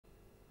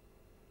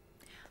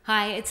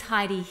Hi, it's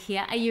Heidi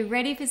here. Are you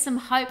ready for some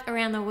hope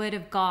around the Word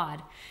of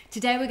God?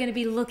 Today we're going to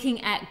be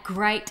looking at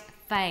great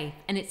faith,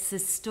 and it's the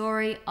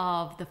story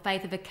of the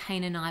faith of a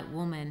Canaanite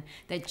woman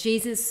that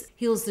Jesus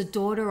heals the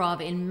daughter of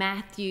in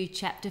Matthew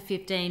chapter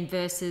 15,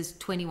 verses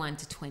 21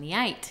 to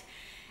 28.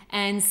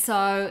 And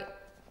so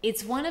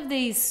it's one of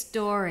these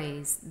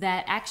stories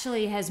that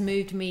actually has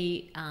moved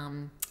me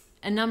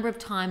a number of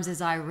times as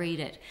I read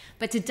it.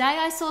 But today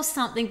I saw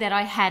something that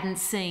I hadn't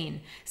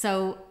seen.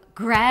 So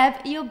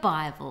grab your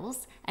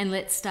Bibles and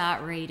let's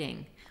start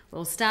reading.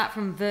 We'll start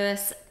from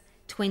verse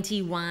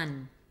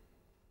 21.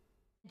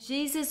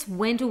 Jesus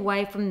went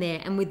away from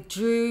there and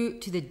withdrew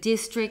to the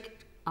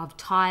district of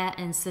Tyre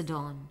and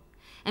Sidon.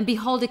 And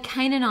behold, a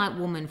Canaanite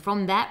woman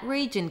from that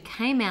region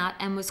came out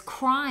and was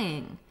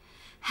crying,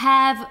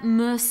 "Have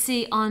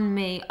mercy on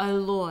me, O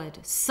Lord,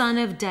 Son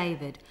of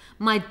David.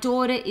 My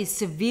daughter is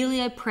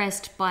severely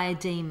oppressed by a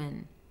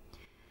demon."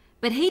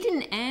 But he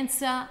didn't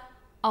answer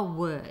a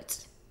word.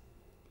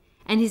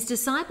 And his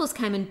disciples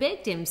came and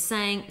begged him,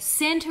 saying,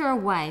 "Send her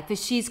away, for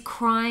she's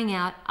crying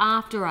out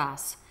after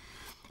us."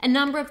 A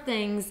number of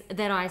things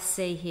that I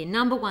see here.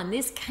 Number one,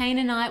 this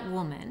Canaanite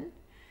woman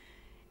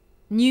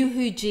knew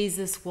who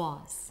Jesus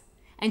was,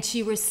 and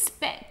she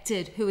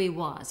respected who he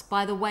was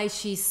by the way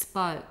she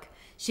spoke.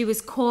 She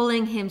was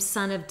calling him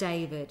Son of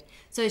David.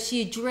 So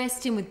she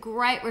addressed him with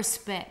great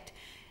respect.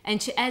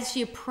 And as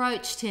she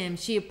approached him,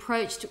 she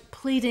approached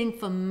pleading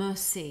for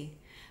mercy.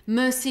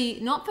 Mercy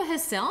not for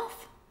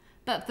herself,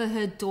 but for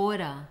her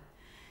daughter.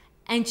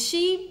 And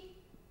she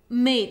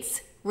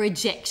meets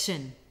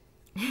rejection.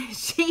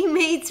 She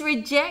meets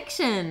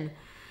rejection.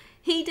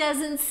 He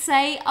doesn't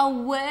say a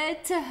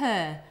word to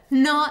her,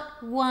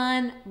 not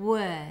one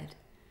word.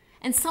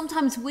 And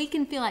sometimes we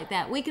can feel like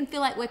that. We can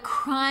feel like we're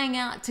crying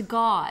out to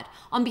God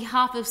on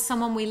behalf of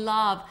someone we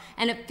love,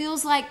 and it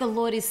feels like the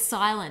Lord is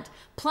silent.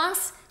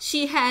 Plus,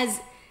 she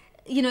has,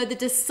 the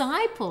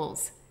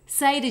disciples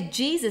say to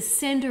Jesus,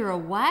 "Send her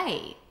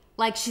away,"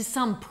 like she's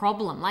some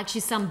problem, like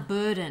she's some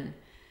burden.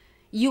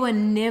 You are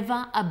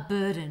never a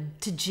burden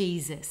to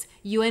Jesus.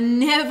 You are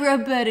never a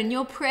burden.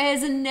 Your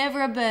prayers are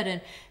never a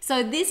burden.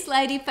 So this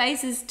lady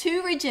faces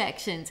two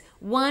rejections.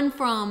 One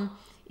from,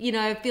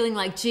 feeling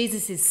like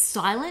Jesus is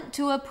silent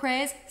to her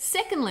prayers.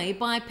 Secondly,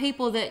 by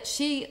people that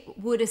she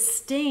would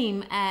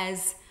esteem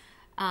as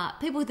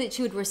people that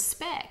she would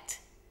respect.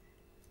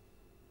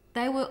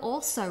 They were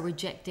also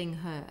rejecting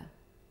her.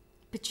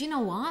 But you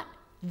know what?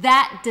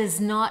 That does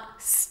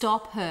not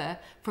stop her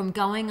from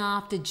going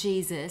after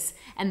Jesus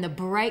and the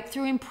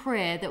breakthrough in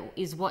prayer that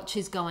is what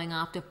she's going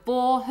after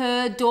for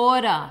her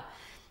daughter.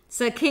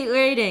 So keep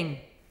reading.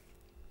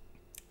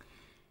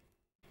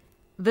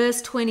 Verse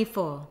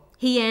 24.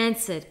 He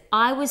answered,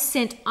 "I was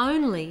sent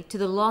only to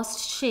the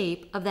lost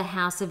sheep of the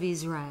house of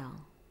Israel."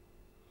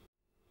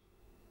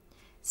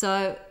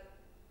 So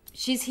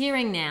she's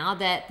hearing now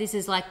that this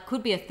is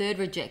could be a third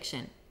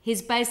rejection.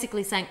 He's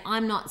basically saying,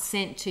 "I'm not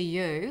sent to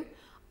you.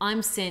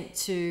 I'm sent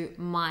to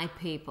my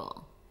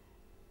people,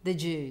 the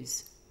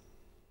Jews."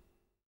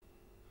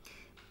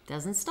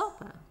 Doesn't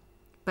stop her.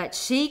 But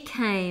she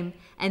came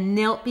and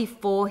knelt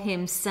before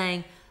him,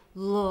 saying,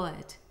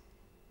 "Lord,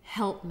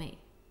 help me."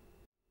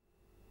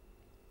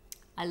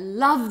 I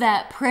love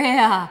that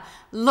prayer.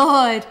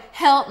 Lord,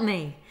 help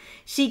me.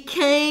 She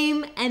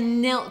came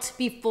and knelt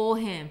before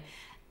him.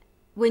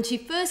 When she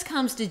first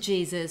comes to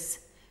Jesus,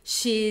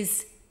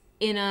 she's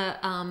in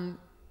a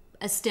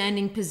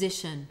standing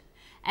position.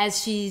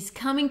 As she's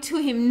coming to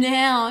him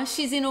now,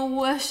 she's in a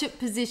worship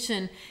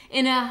position,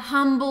 in a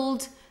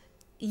humbled,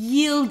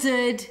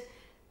 yielded,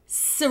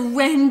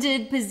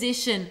 surrendered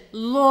position.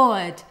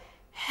 Lord,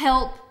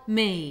 help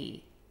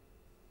me.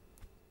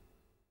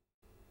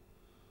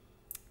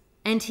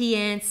 And he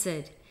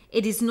answered,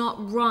 "It is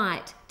not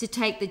right to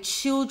take the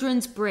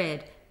children's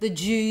bread, the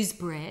Jews'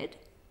 bread,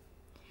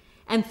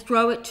 and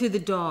throw it to the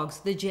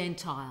dogs, the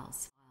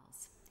Gentiles."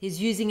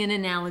 He's using an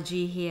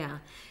analogy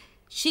here.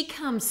 She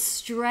comes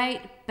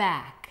straight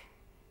back,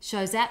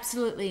 shows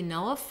absolutely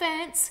no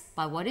offense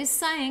by what he's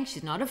saying.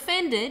 She's not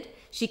offended.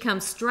 She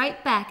comes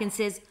straight back and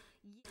says,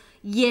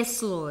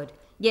 "Yes, Lord,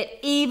 yet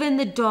even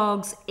the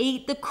dogs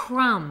eat the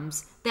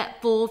crumbs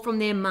that fall from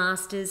their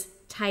master's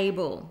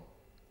table."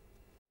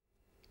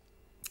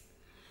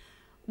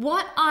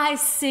 What I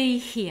see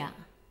here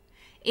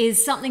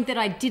is something that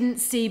I didn't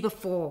see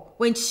before.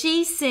 When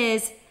she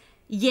says,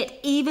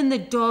 "Yet even the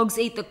dogs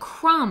eat the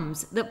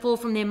crumbs that fall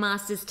from their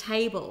master's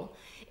table,"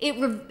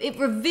 it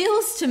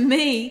reveals to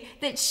me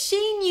that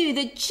she knew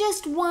that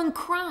just one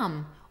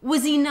crumb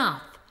was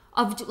enough.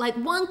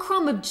 One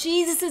crumb of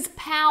Jesus's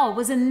power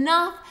was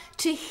enough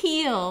to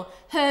heal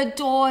her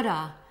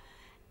daughter.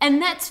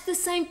 And that's the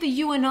same for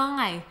you and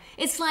I.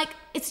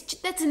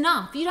 That's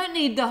enough. You don't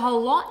need the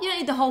whole lot. You don't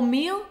need the whole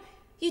meal.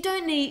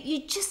 You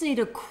just need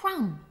a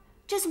crumb.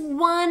 Just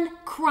one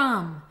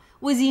crumb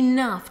was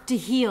enough to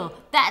heal.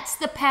 That's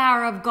the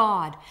power of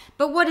God.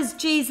 But what does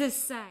Jesus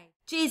say?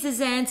 Jesus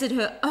answered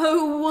her,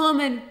 "O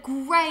woman,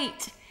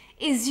 great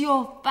is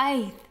your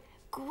faith.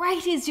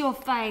 Great is your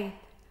faith.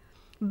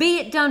 Be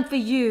it done for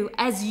you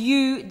as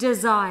you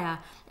desire."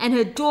 And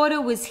her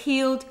daughter was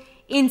healed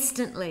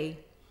instantly.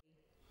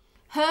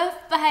 Her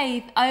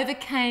faith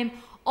overcame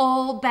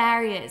all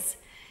barriers.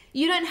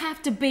 You don't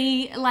have to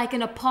be like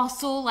an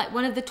apostle, like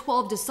one of the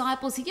 12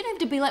 disciples. You don't have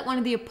to be like one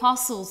of the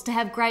apostles to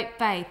have great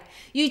faith.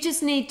 You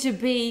just need to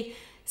be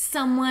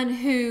someone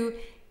who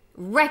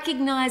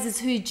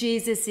recognizes who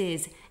Jesus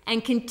is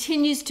and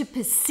continues to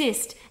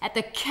persist at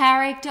the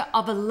character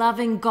of a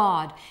loving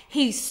God.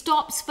 He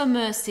stops for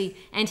mercy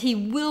and he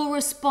will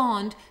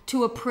respond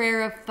to a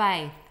prayer of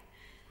faith.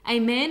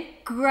 Amen.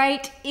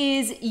 Great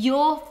is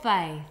your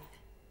faith.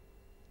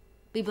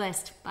 Be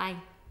blessed. Bye.